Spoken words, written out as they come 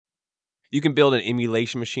You can build an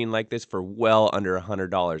emulation machine like this for well under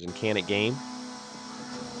 $100. And can it game?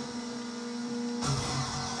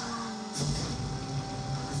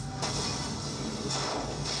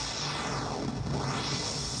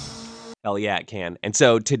 Hell yeah, it can. And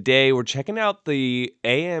so today we're checking out the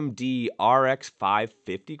AMD RX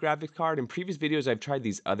 550 graphics card. In previous videos, I've tried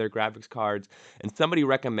these other graphics cards, and somebody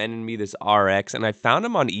recommended me this RX, and I found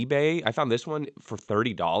them on eBay. I found this one for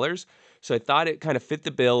 $30. So I thought it kind of fit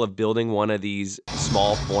the bill of building one of these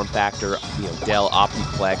small form factor, Dell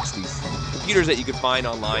Optiplex, these computers that you could find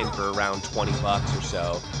online for around 20 bucks or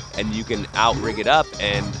so. And you can out-rig it up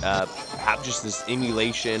and have just this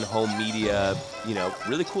emulation, home media,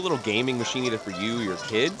 really cool little gaming machine either for you or your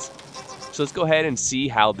kids. So let's go ahead and see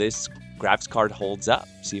how this graphics card holds up.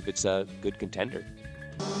 See if it's a good contender.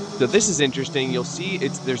 So this is interesting. You'll see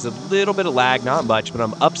there's a little bit of lag, not much, but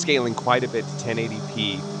I'm upscaling quite a bit to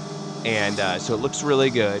 1080p. And so it looks really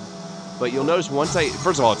good. But you'll notice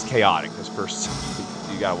first of all, it's chaotic. This first,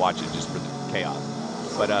 you gotta watch it just for the chaos.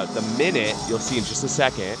 But the minute, you'll see in just a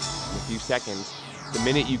second, in a few seconds, the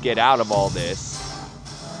minute you get out of all this,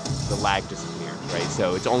 the lag disappears, right?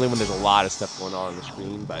 So it's only when there's a lot of stuff going on the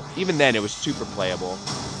screen, but even then it was super playable.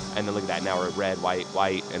 And then look at that, now we're red,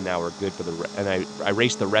 white, and now we're good for and I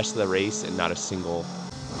raced the rest of the race and not a single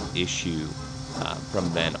issue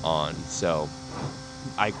from then on. So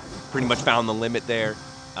I pretty much found the limit there.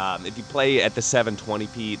 If you play at the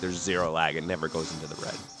 720p, there's zero lag, it never goes into the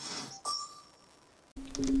red.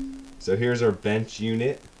 So here's our bench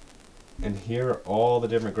unit, and here are all the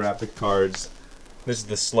different graphic cards. This is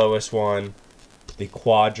the slowest one, the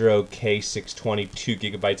Quadro K620, 2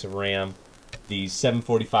 gigabytes of RAM, the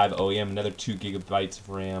 745 OEM, another 2 gigabytes of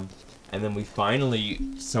RAM, and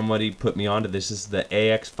then somebody put me onto this. This is the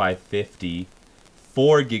AX550,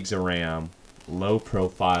 4 gigs of RAM, low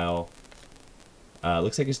profile.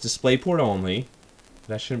 Looks like it's DisplayPort only.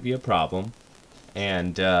 That shouldn't be a problem.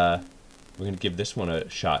 And we're going to give this one a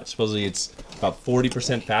shot. Supposedly it's about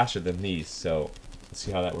 40% faster than these, so let's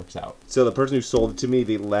see how that works out. So the person who sold it to me,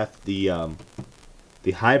 they left the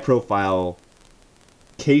high-profile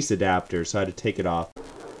case adapter, so I had to take it off.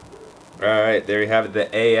 Alright, there you have it, the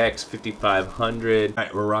AX5500.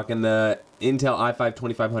 Alright, we're rocking the Intel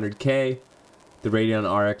i5-2500K, the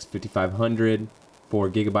Radeon RX 5500, 4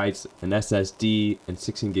 gigabytes, an SSD, and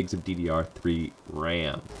 16 gigs of DDR3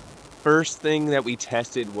 RAM. First thing that we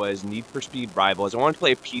tested was Need for Speed Rivals. I wanted to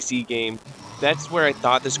play a PC game. That's where I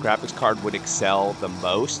thought this graphics card would excel the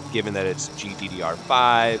most, given that it's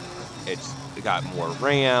GDDR5, it's got more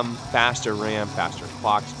RAM, faster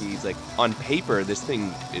clock speeds. Like, on paper, this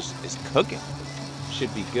thing is cooking.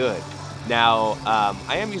 Should be good. Now,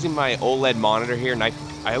 I am using my OLED monitor here, and I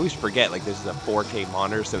always forget, like, this is a 4K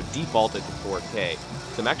monitor, so it defaulted to 4K.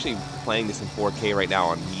 So I'm actually playing this in 4K right now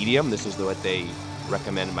on medium. This is what they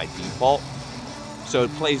recommended my default. So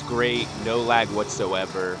it plays great, no lag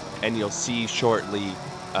whatsoever, and you'll see shortly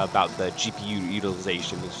about the GPU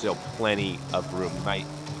utilization. There's still plenty of room. You might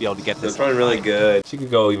be able to get this. It's running really good. She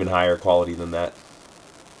could go even higher quality than that.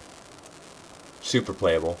 Super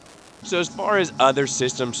playable. So as far as other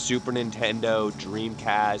systems, Super Nintendo,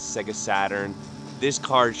 Dreamcast, Sega Saturn, this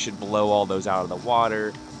card should blow all those out of the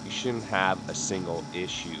water. You shouldn't have a single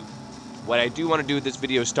issue. What I do want to do with this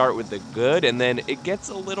video is start with the good, and then it gets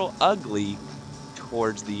a little ugly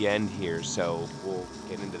towards the end here, so we'll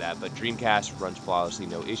get into that. But Dreamcast runs flawlessly,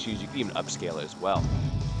 no issues. You can even upscale it as well.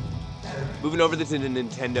 Moving over to the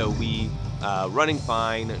Nintendo Wii, running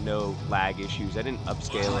fine, no lag issues. I didn't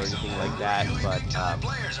upscale or anything like that, but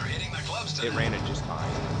it ran it just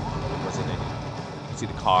fine. It wasn't any. You can see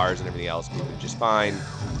the cars and everything else moving just fine.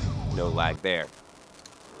 No lag there.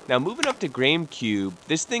 Now moving up to GameCube,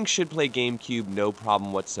 this thing should play GameCube no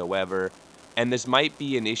problem whatsoever. And this might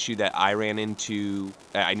be an issue that I ran into,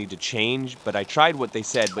 I need to change, but I tried what they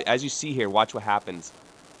said. But as you see here, watch what happens.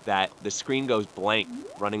 That the screen goes blank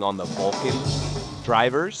running on the Vulkan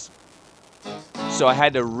drivers. So I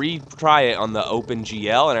had to retry it on the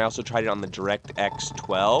OpenGL, and I also tried it on the DirectX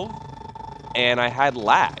 12, and I had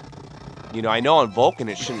lag. I know on Vulkan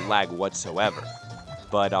it shouldn't lag whatsoever,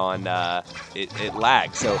 but on it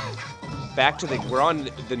lags. So back to we're on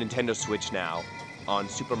the Nintendo Switch now on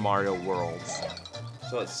Super Mario Worlds.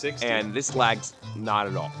 So it's 60. And this lags not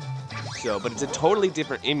at all. So, but it's a totally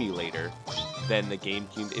different emulator than the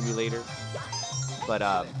GameCube emulator. But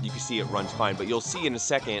you can see it runs fine. But you'll see in a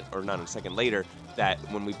second, or not in a second, later, that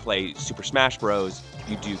when we play Super Smash Bros,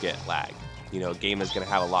 you do get lag. A game is going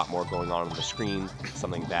to have a lot more going on the screen,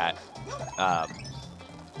 something like that.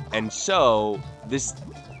 And so,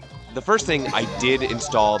 the first thing, I did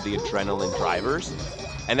install the Adrenaline drivers.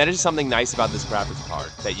 And that is something nice about this graphics card,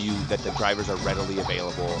 that the drivers are readily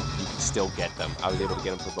available. You can still get them. I was able to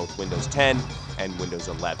get them for both Windows 10 and Windows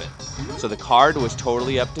 11. So the card was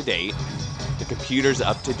totally up to date. The computer's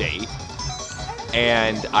up to date.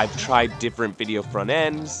 And I've tried different video front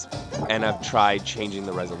ends, and I've tried changing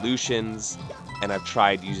the resolutions, and I've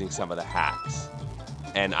tried using some of the hacks.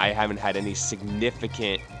 And I haven't had any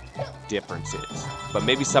significant differences. But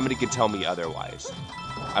maybe somebody could tell me otherwise.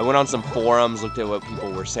 I went on some forums, looked at what people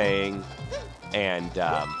were saying, and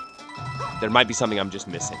there might be something I'm just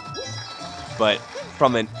missing. But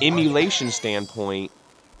from an emulation standpoint,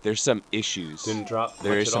 there's some issues. Didn't drop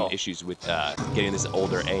There much is at some all. issues with getting this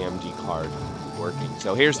older AMD card working.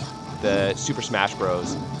 So here's the Super Smash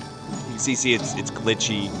Bros. You can see it's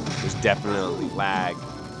glitchy. There's definitely lag,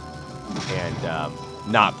 and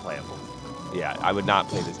not playable. Yeah, I would not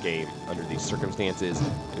play this game under these circumstances.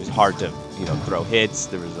 It was hard to, throw hits.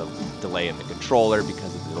 There was a delay in the controller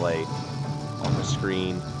because of the delay on the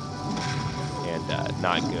screen, and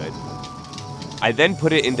not good. I then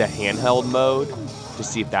put it into handheld mode to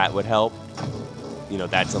see if that would help.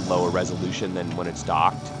 That's a lower resolution than when it's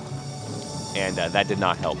docked, and that did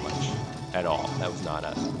not help much at all. That was not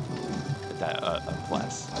a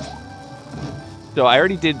plus. So I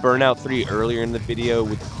already did Burnout 3 earlier in the video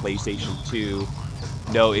with the PlayStation 2.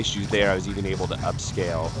 No issues there. I was even able to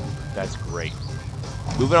upscale. That's great.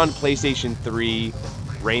 Moving on to PlayStation 3,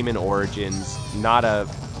 Rayman Origins. Not a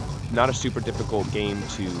super difficult game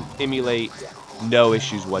to emulate. No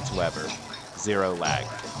issues whatsoever. Zero lag.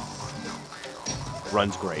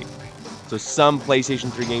 Runs great. So some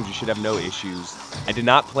PlayStation 3 games you should have no issues. I did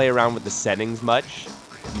not play around with the settings much.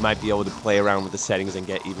 You might be able to play around with the settings and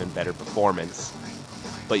get even better performance.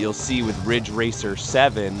 But you'll see with Ridge Racer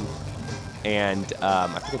 7 and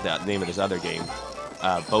I forget the name of this other game,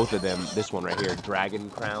 both of them, this one right here, Dragon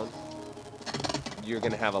Crown, you're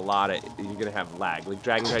gonna have lag. Like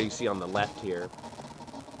Dragon Crown you see on the left here,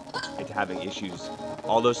 it's having issues.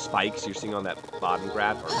 All those spikes you're seeing on that bottom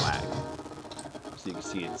graph are lag. So you can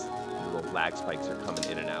see the little lag spikes are coming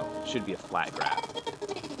in and out. It should be a flat graph.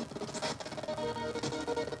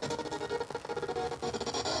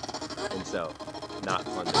 And so, not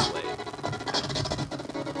fun to play.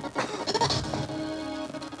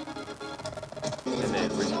 And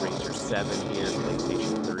then Ridge Racer 7 here,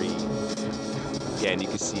 PlayStation 3. Again, you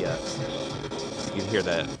can see you can hear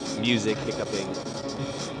the music hiccuping,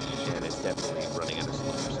 and it's definitely running at a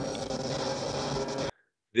slower speed.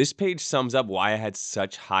 This page sums up why I had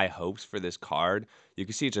such high hopes for this card. You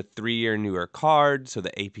can see it's a 3-year newer card, so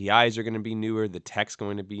the APIs are going to be newer, the tech's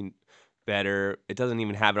going to be better. It doesn't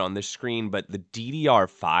even have it on this screen, but the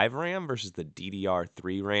DDR5 RAM versus the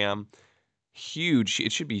DDR3 RAM, huge.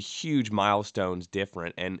 It should be huge milestones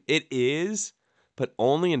different, and it is, but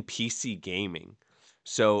only in PC gaming.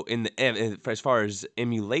 So as far as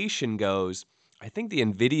emulation goes, I think the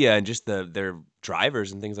NVIDIA and just their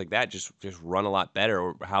drivers and things like that just run a lot better,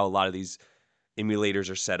 or how a lot of these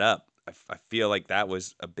emulators are set up. I feel like that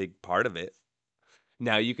was a big part of it.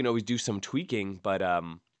 Now, you can always do some tweaking, but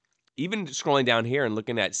even scrolling down here and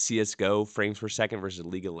looking at CSGO frames per second versus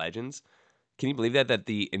League of Legends, can you believe that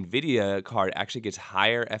the NVIDIA card actually gets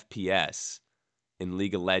higher FPS in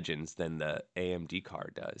League of Legends than the AMD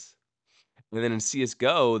card does? And then in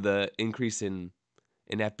CSGO, the increase in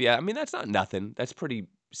FPS, I mean, that's not nothing. That's pretty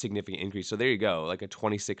significant increase. So there you go, like a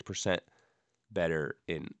 26% better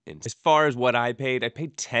in. As far as what I paid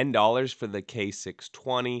 $10 for the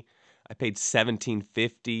K620. I paid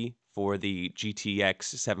 $17.50 for the GTX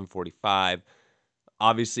 745.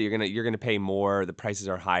 Obviously, you're gonna pay more. The prices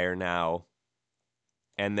are higher now.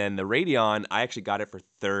 And then the Radeon, I actually got it for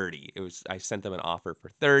 $30. I sent them an offer for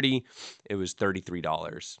 $30. It was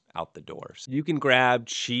 $33 out the door. So you can grab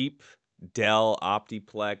cheap Dell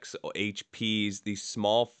Optiplex, HPs, these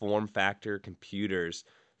small form factor computers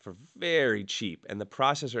for very cheap, and the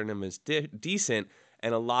processor in them is decent,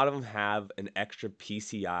 and a lot of them have an extra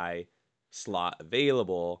PCI slot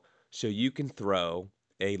available, so you can throw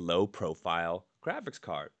a low profile graphics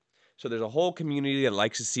card. So there's a whole community that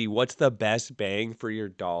likes to see what's the best bang for your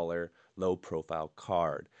dollar low profile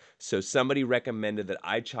card. So somebody recommended that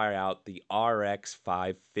I try out the RX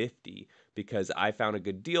 550 because I found a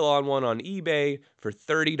good deal on one on eBay for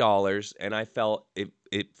 $30, and I felt it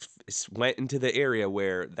went into the area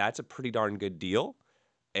where that's a pretty darn good deal.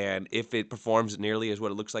 And if it performs nearly as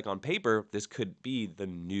what it looks like on paper, this could be the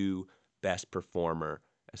new best performer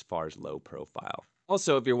as far as low profile.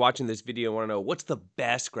 Also, if you're watching this video and want to know what's the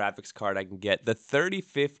best graphics card I can get, the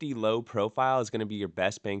 3050 low profile is going to be your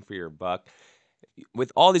best bang for your buck.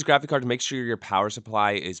 With all these graphic cards, make sure your power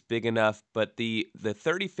supply is big enough, but the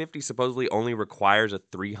 3050 supposedly only requires a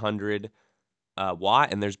 300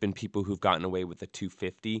 watt, and there's been people who've gotten away with the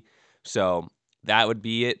 250. So that would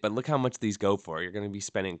be it. But look how much these go for. You're going to be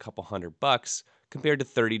spending a couple $100 compared to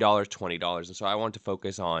 $30, $20. And so I want to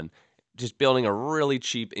focus on just building a really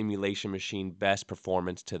cheap emulation machine, best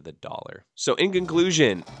performance to the dollar. So in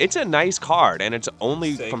conclusion, it's a nice card, and it's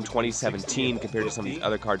only from 2017 compared to some of these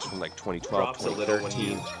other cards from like 2012,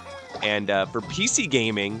 2013. And for PC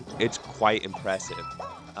gaming, it's quite impressive.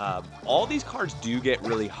 All these cards do get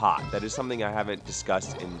really hot. That is something I haven't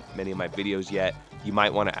discussed in many of my videos yet. You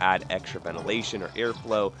might want to add extra ventilation or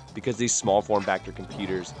airflow because these small form factor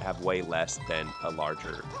computers have way less than a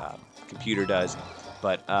larger computer does,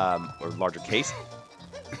 but or larger case.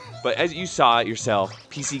 But as you saw it yourself,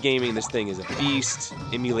 PC gaming, this thing is a beast.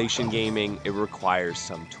 Emulation gaming, it requires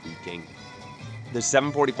some tweaking. The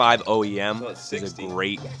 745 OEM is a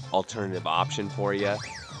great alternative option for you.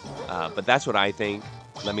 But that's what I think.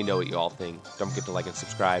 Let me know what you all think. Don't forget to like and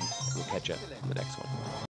subscribe. We'll catch you in the next one.